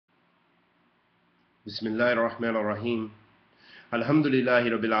Bismillahir Rahmanir Rahim.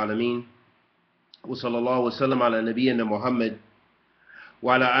 Alhamdulillahi Rabbil Alameen. Wa sallallahu wa sallam ala nabiyyina Muhammad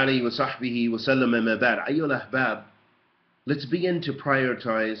wa ala alihi wa sahbihi wa sallam amma ba'd. Ayyul ahbab, let's begin to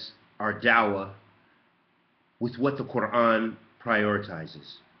prioritize our dawah with what the Qur'an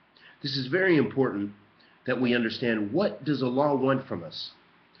prioritizes. This is very important that we understand, what does Allah want from us?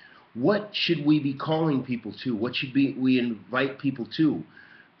 What should we be calling people to? What should we invite people to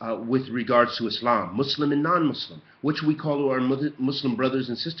with regards to Islam, Muslim and non-Muslim? What should we call our Muslim brothers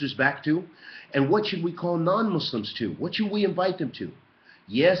and sisters back to? And what should we call non-Muslims to? What should we invite them to?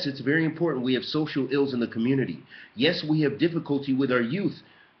 Yes, it's very important. We have social ills in the community. Yes, we have difficulty with our youth.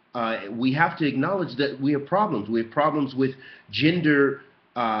 We have to acknowledge that we have problems. We have problems with gender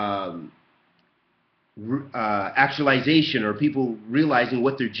actualization, or people realizing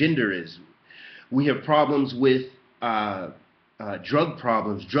what their gender is. We have problems with drug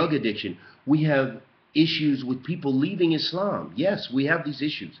problems, drug addiction. We have issues with people leaving Islam. Yes, we have these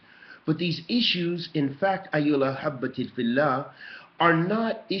issues. But these issues, in fact, ayyuha habbatil fillah, are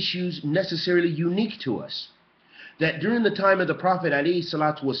not issues necessarily unique to us. That during the time of the Prophet alayhi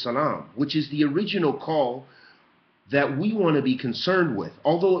salatu wasalam, which is the original call that we want to be concerned with,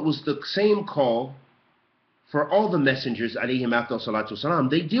 although it was the same call for all the messengers alayhim afdal salatu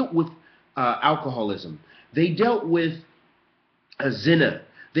wasalam, they dealt with alcoholism. They dealt with zina.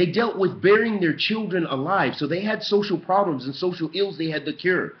 They dealt with burying their children alive. So they had social problems and social ills they had to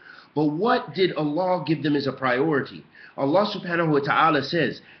cure. But what did Allah give them as a priority? Allah subhanahu wa ta'ala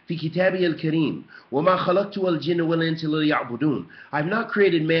says, في كتابه الكريم وما خلقت الجن والإنس ليعبدون. I've not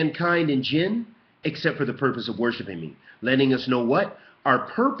created mankind and jinn except for the purpose of worshiping me. Letting us know what? Our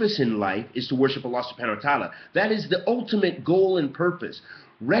purpose in life is to worship Allah subhanahu wa ta'ala. That is the ultimate goal and purpose.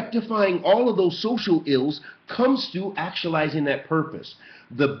 Rectifying all of those social ills comes through actualizing that purpose.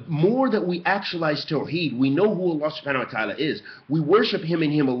 The more that we actualize Tawheed, we know who Allah subhanahu wa ta'ala is. We worship Him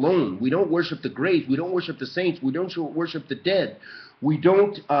and Him alone. We don't worship the graves. We don't worship the saints. We don't worship the dead. We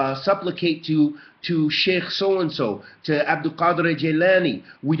don't supplicate to Sheikh so-and-so, to Abdul Qadir Jailani.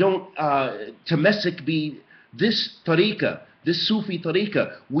 We don't tamassak be this tariqah, this Sufi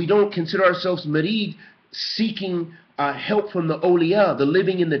tariqah. We don't consider ourselves marid, seeking help from the awliya, the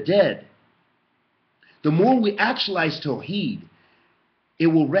living and the dead. The more we actualize Tawheed, it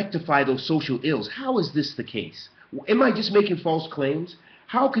will rectify those social ills. How is this the case? Am I just making false claims?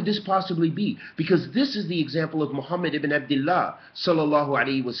 How could this possibly be? Because this is the example of Muhammad ibn Abdullah sallallahu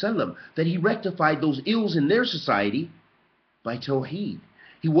alaihi wasallam, that he rectified those ills in their society by Tawheed.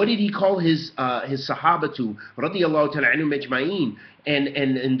 What did he call his Sahaba to, radiyallahu ta'ala anhum ajma'een,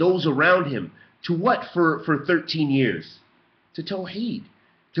 and those around him? To what for 13 years? To Tawheed,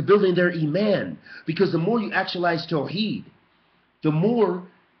 to building their Iman. Because the more you actualize Tawheed, the more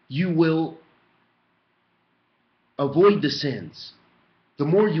you will avoid the sins. The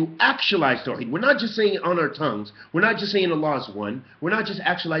more you actualize Tawheed. We're not just saying it on our tongues. We're not just saying Allah is one. We're not just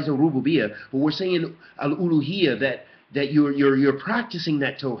actualizing Rububiyyah, but we're saying Al-Uluhiyyah, that you're practicing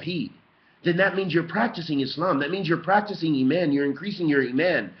that Tawheed. Then that means you're practicing Islam. That means you're practicing Iman. You're increasing your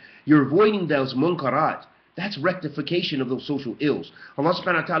Iman. You're avoiding those munkarat. That's rectification of those social ills. Allah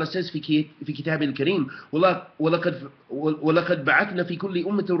subhanahu wa ta'ala says في كتاب الكريم وَلَقَدْ بَعَثْنَا فِي كُلِّ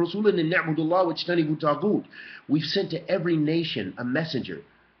أُمَّةٍ رَسُولًا أَنْ نَعْبُدُ اللَّهَ وَاجْتَنِبُوا الطَّاغُوتَ. We've sent to every nation a messenger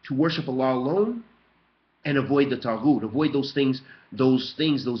to worship Allah alone and avoid the taghut, avoid those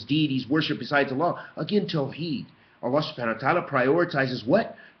deities worship besides Allah. Again, Tawheed. Allah subhanahu wa ta'ala prioritizes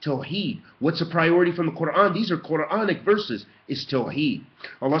what? Tawheed. What's a priority from the Qur'an? These are Qur'anic verses. It's Tawheed.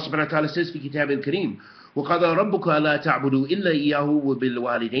 Allah subhanahu wa ta'ala says في كتاب الكريم وَقَضَى رَبُّكَ أَلَا تَعْبُدُوا إِلَّا إِيَّاهُ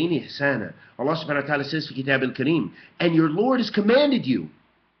وَبِالْوَالِدَيْنِ إِحْسَانًا. Allah subhanahu wa ta'ala says في كتاب الكريم, and your Lord has commanded you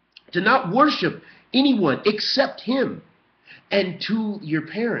to not worship anyone except Him, and to your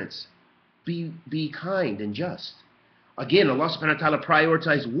parents be kind and just. Again, Allah subhanahu wa ta'ala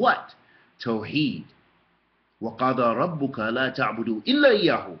prioritized what? Tawheed. وَقَضَى رَبُّكَ لَا تَعْبُدُوا إِلَّا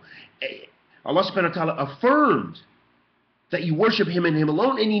إِيَّاهُ. Allah subhanahu wa ta'ala affirmed that you worship Him and Him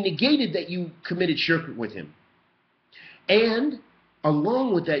alone, and He negated that you committed shirk with Him. And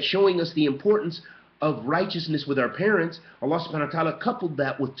along with that, showing us the importance of righteousness with our parents, Allah subhanahu wa ta'ala coupled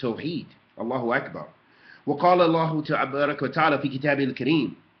that with Tawheed. Allahu Akbar. وَقَالَ اللَّهُ تَبَارَكَ وَتَعَالَى فِي كِتَابِهِ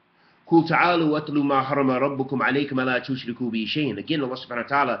الْكَرِيمِ قُلْ تَعَالُوا وَاتْلُوا مَا حَرَمَ رَبُّكُمْ عَلَيْكُمْ أَلَا تُشْرِكُوا بِهِ شَيْئًا. Again, Allah subhanahu wa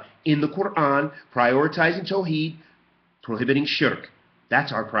ta'ala in the Qur'an prioritizing Tawheed, prohibiting shirk.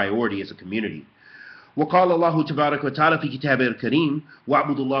 That's our priority as a community. وَقَالَ اللَّهُ تَبَارَكَ وَتَعَالَى فِي كِتَابِهِ الْكَرِيمِ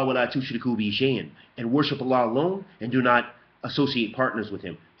وَاعْبُدُوا اللَّهَ وَلَا تُشْرِكُوا بِهِ شَيْئًا. And worship Allah alone and do not associate partners with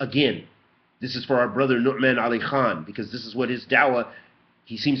Him. Again, this is for our brother Nouman Ali Khan, because this is what his dawah,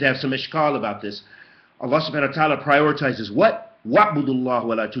 he seems to have some ishkal about this. Allah subhanahu wa ta'ala prioritizes what? وَعْبُدُوا اللَّهَ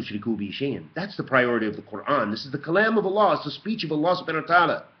وَلَا تُشْرِكُوا بِهِ شَيْئًا. That's the priority of the Qur'an. This is the kalam of Allah. It's the speech of Allah subhanahu wa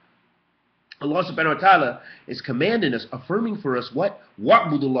ta'ala. Allah subhanahu wa ta'ala is commanding us, affirming for us what?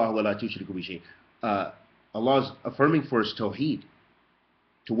 وَعْبُدُوا اللَّهَ وَلَا تُشْرِكُوا بِهِ شَيْئًا. Allah is affirming for us tawheed,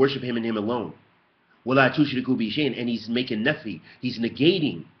 to worship Him and Him alone. وَلَا تُشْرِكُوا بِهِ شَيْئًا. And He's making nafi. He's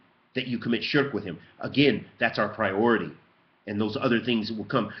negating that you commit shirk with Him. Again, that's our priority. And those other things will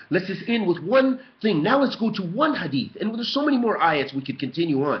come. Let's just end with one thing. Now let's go to one hadith. And there's so many more ayats we could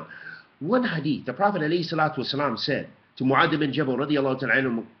continue on. One hadith. The Prophet ﷺ said to Mu'adh bin Jabal radiallahu ta'ala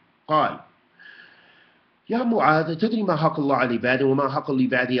anhu, قال يا معاذ تدري ما حق الله على عباده وما حق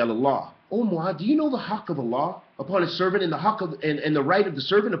العباد على الله. Oh Mu'adh, do you know the haqq of Allah upon His servant and the haqq of, and the right of the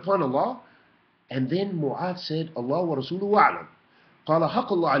servant upon Allah? And then Mu'adh said, Allah wa Rasuluhu a'lam. قال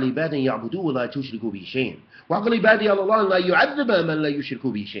حق الله على عباده يعبدوه ولا تشركوا به شيئا وحق العباد على الله لا يعذب من لا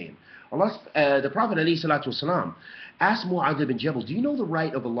يشركوا به شيئا. The Prophet ﷺ asked Mu'adh bin Jabal, do you know the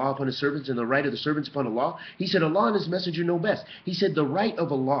right of Allah upon His servants and the right of the servants upon Allah? He said, Allah and His messenger know best. He said, the right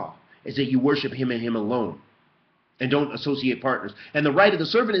of Allah is that you worship Him and Him alone and don't associate partners. And the right of the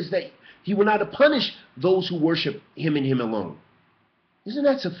servant is that He will not punish those who worship Him and Him alone. Isn't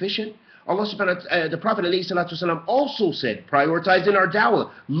that sufficient? Allah subhanahu wa ta'ala, the Prophet ﷺ also said, prioritizing our dawah.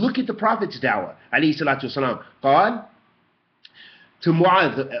 Look at the Prophet's dawah. ﷺ. قال to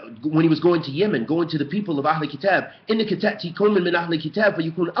Mu'adh, when he was going to Yemen, going to the people of Ahl Kitab, إِنَّكَ تَأْتِي قَوْمًا مِنْ أَهْلِ الْكِتَابِ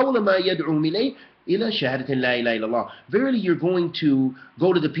فَيَكُونُ أَوْلَ مَا يَدْعُوهُمْ إِلَيْهِ إِلَى شَهَادَةٍ لَا إِلَهَ إِلَّا اللَّهِ. Verily you're going to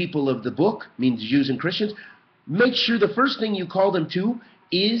go to the people of the book, means Jews and Christians. Make sure the first thing you call them to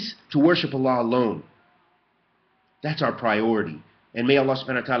is to worship Allah alone. That's our priority. And may Allah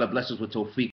subhanahu wa ta'ala bless us with tawfiq.